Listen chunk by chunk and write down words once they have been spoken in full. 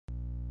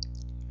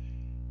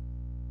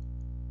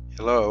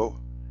Hello,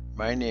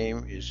 my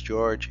name is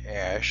George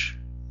Ash.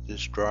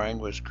 This drawing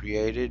was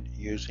created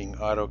using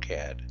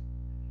AutoCAD.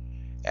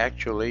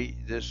 Actually,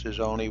 this is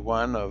only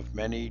one of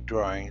many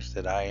drawings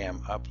that I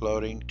am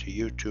uploading to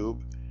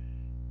YouTube,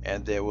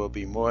 and there will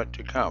be more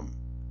to come.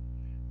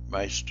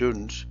 My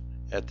students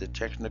at the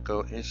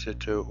Technical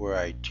Institute where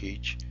I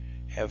teach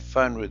have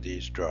fun with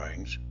these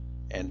drawings,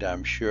 and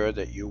I'm sure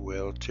that you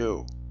will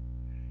too.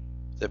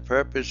 The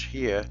purpose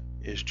here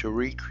is to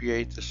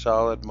recreate the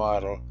solid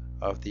model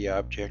of the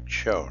object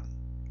shown.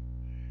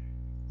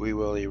 We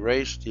will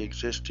erase the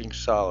existing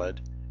solid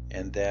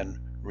and then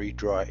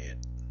redraw it.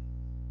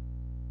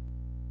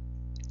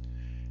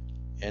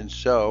 And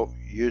so,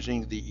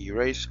 using the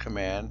erase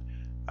command,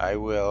 I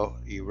will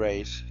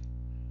erase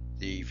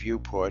the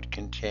viewport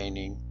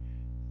containing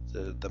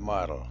the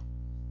model.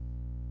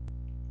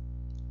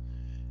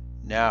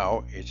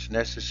 Now it's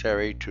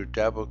necessary to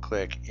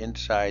double-click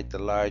inside the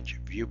large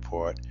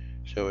viewport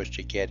so as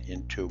to get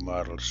into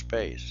model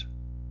space.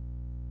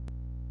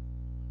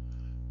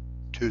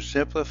 To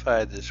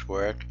simplify this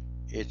work,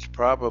 it's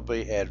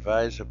probably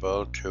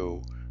advisable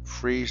to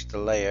freeze the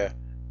layer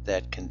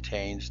that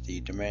contains the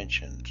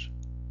dimensions.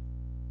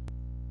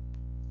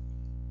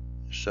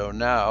 So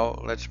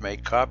now let's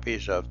make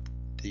copies of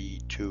the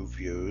two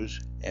views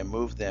and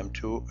move them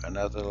to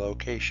another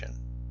location.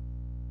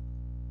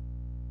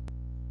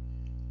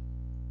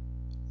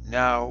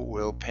 Now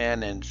we'll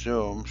pan and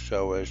zoom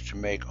so as to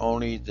make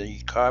only the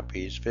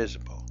copies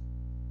visible.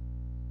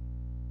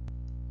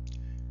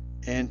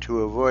 And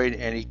to avoid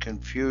any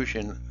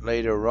confusion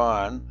later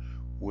on,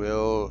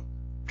 we'll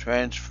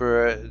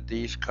transfer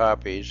these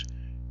copies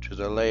to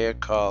the layer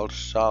called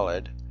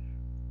Solid,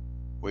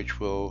 which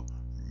will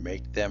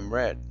make them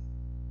red.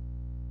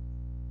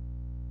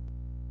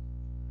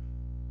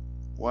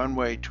 One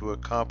way to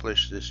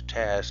accomplish this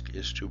task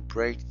is to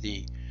break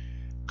the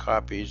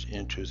copies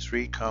into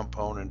 3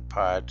 component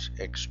parts,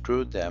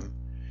 extrude them,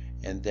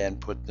 and then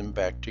put them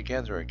back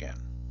together again.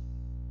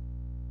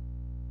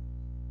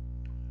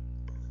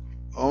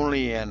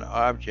 Only an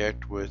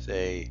object with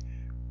a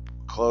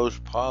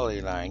closed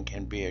polyline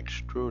can be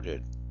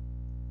extruded.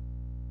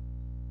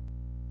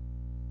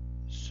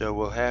 So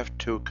we'll have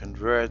to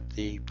convert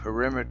the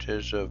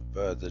perimeters of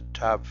the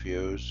top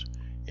views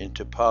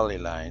into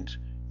polylines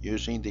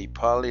using the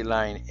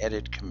polyline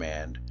edit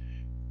command,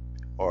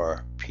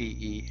 or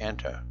PE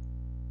enter.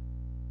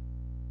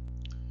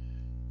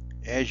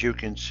 As you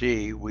can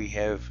see, we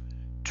have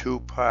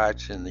 2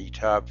 parts in the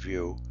top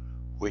view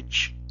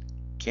which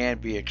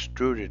can't be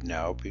extruded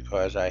now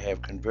because I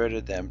have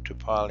converted them to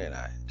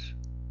polylines.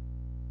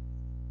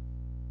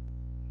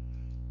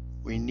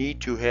 We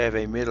need to have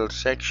a middle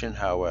section,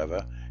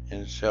 however,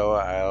 and so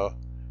I'll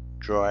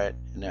draw it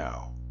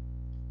now.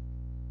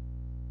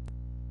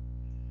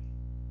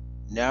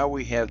 Now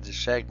we have the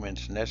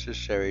segments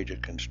necessary to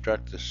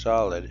construct the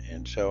solid,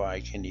 and so I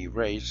can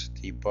erase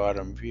the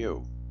bottom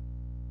view.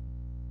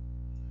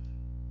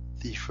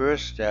 The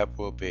first step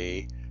will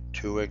be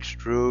to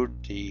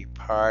extrude the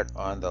part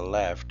on the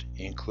left,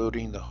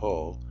 including the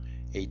hole,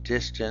 a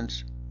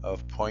distance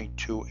of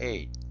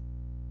 0.28.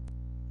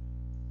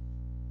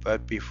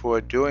 But before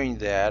doing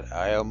that,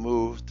 I'll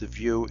move the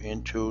view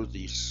into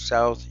the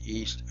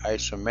southeast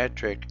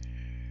isometric,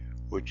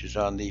 which is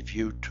on the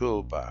view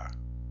toolbar,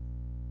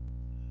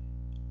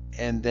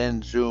 and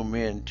then zoom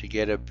in to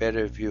get a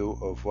better view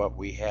of what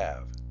we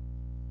have.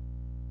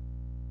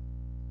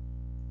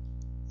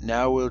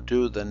 Now we'll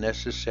do the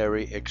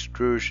necessary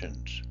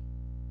extrusions.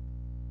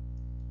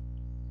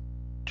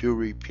 To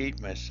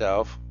repeat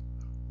myself,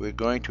 we're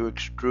going to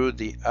extrude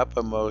the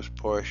uppermost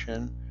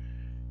portion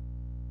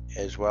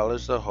as well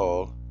as the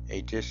hole,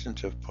 a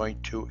distance of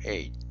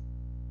 0.28.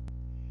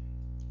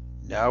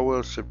 Now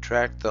we'll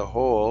subtract the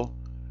hole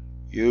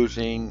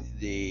using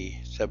the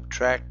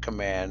subtract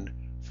command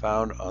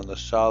found on the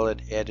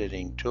solid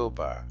editing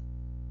toolbar.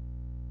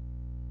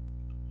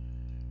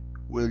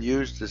 We'll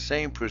use the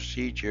same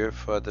procedure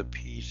for the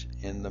piece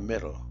in the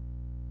middle.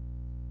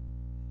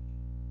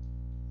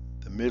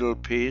 The middle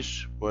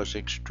piece was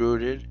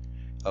extruded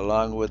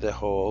along with the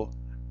hole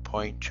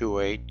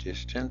 0.28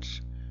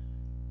 distance,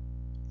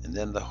 and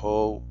then the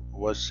hole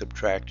was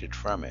subtracted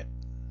from it.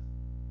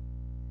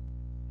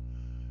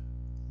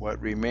 What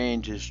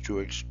remains is to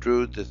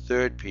extrude the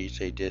third piece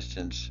a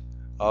distance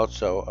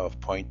also of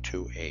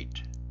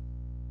 0.28.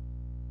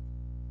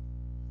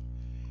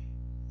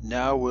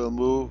 Now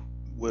we'll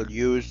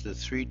use the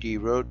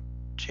 3D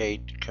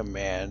rotate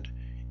command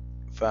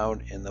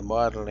found in the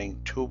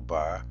modeling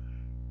toolbar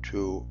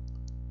to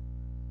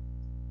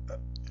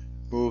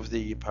move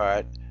the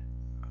part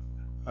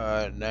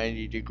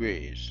 90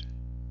 degrees.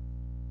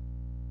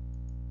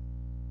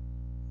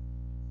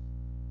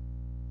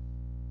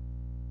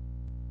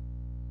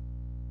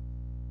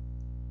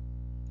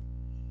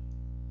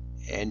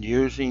 And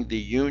using the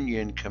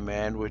union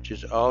command, which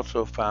is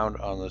also found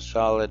on the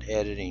solid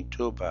editing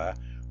toolbar,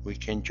 we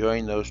can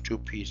join those 2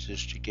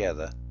 pieces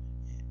together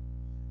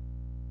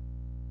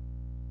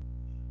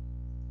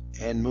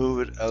and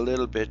move it a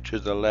little bit to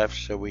the left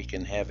so we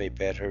can have a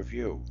better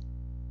view.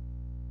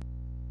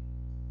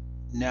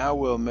 Now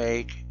we'll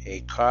make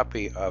a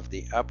copy of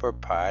the upper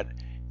part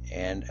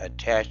and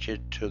attach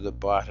it to the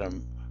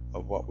bottom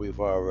of what we've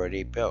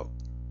already built.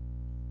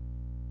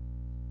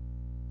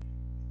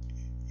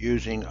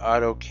 Using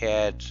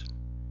AutoCAD's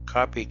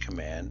copy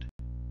command,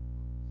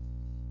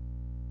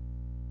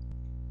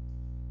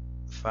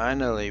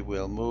 finally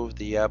we'll move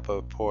the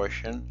upper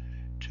portion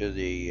to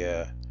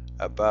the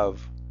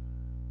above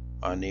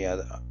on the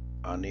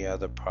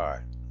other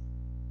part.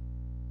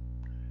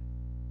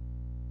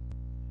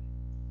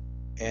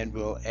 And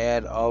we'll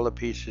add all the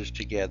pieces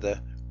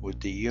together with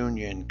the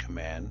union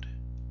command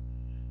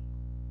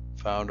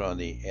found on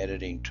the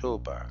editing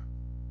toolbar.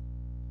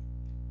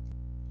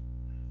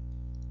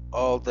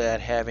 All that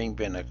having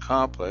been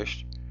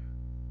accomplished,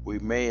 we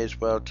may as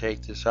well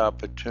take this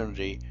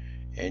opportunity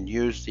and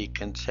use the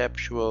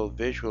conceptual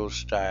visual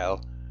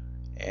style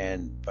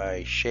and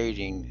by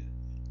shading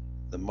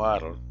the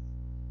model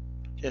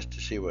just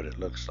to see what it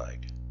looks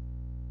like.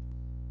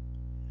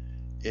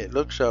 It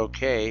looks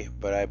okay,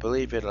 but I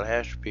believe it'll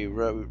have to be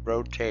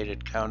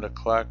rotated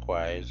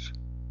counterclockwise,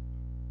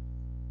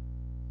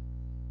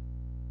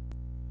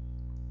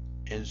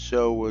 and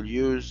so we'll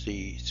use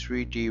the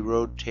 3D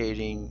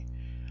rotating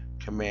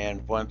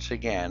command once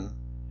again,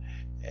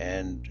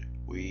 and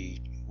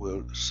we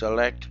will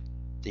select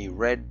the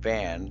red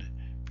band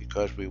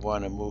because we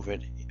want to move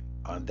it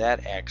on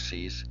that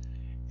axis,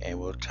 and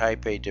we'll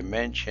type a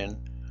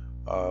dimension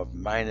of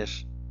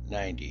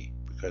 -90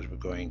 because we're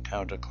going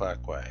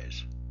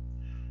counterclockwise.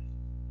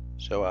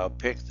 So I'll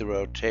pick the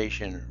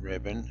rotation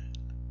ribbon,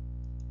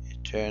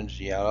 it turns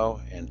yellow,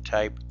 and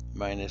type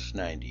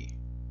 -90.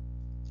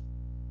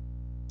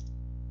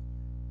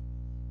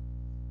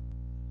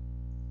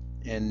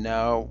 And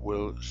now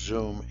we'll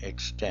zoom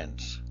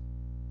extents.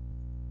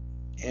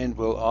 And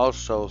we'll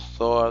also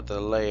thaw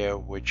the layer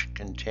which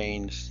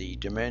contains the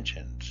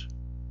dimensions.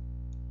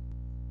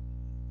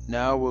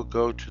 Now we'll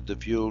go to the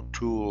View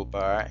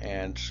toolbar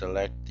and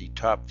select the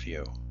top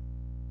view.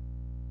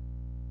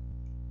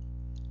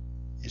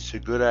 It's a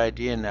good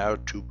idea now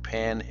to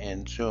pan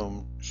and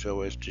zoom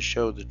so as to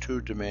show the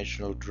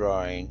two-dimensional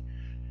drawing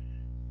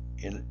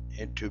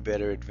into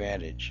better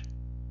advantage.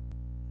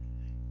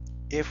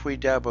 If we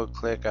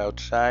double-click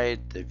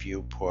outside the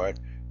viewport,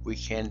 we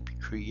can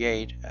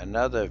create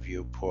another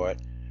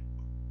viewport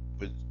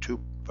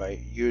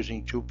by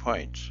using 2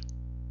 points.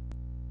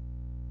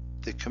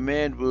 The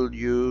command we'll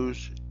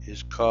use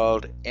is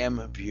called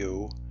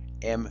mview,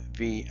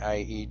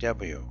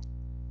 M-V-I-E-W.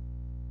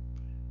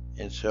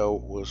 And so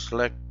we'll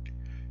select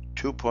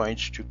 2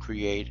 points to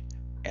create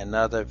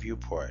another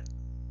viewport.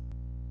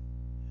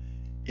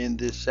 In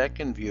this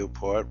second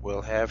viewport,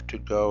 we'll have to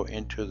go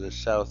into the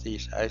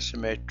southeast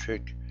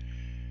isometric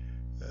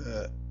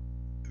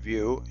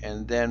view,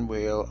 and then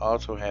we'll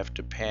also have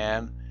to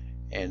pan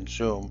and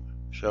zoom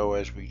so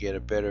as we get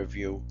a better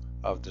view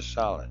of the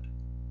solid.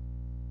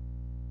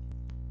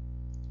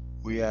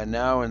 We are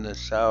now in the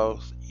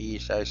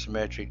southeast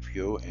isometric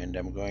view, and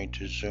I'm going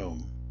to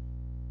zoom.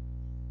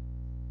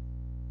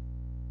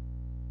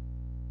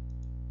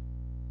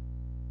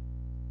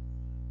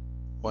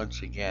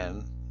 Once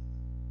again,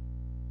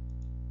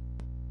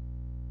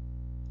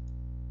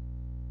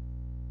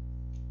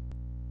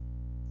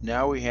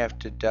 now we have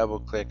to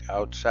double-click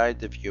outside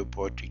the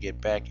viewport to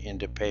get back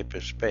into paper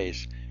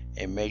space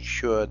and make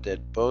sure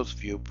that both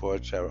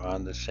viewports are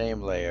on the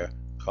same layer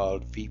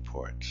called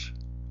viewports.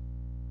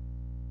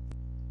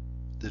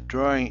 The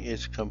drawing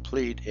is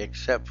complete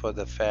except for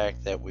the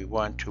fact that we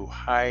want to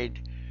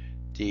hide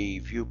the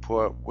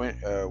viewport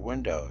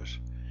windows,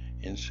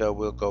 and so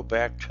we'll go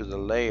back to the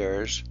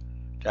Layers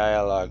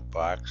dialog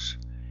box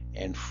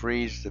and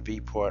freeze the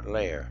viewport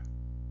layer.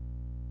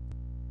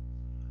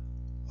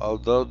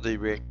 Although the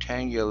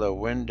rectangular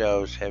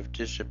windows have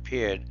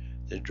disappeared,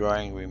 the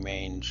drawing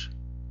remains.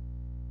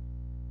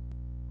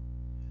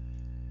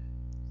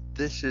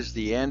 This is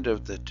the end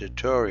of the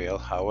tutorial.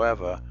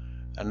 However,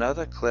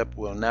 another clip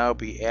will now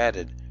be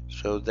added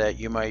so that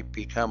you might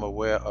become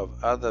aware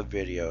of other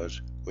videos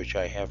which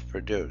I have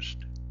produced.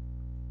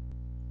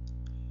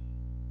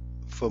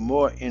 For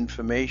more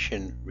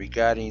information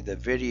regarding the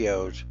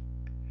videos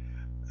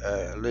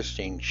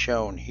listing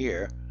shown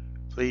here,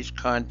 please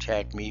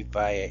contact me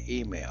via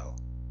email.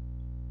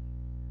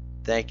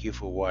 Thank you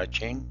for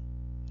watching.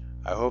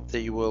 I hope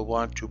that you will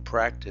want to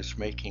practice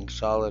making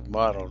solid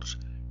models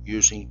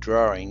using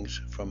drawings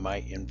from my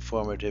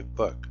informative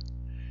book.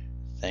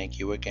 Thank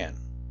you again.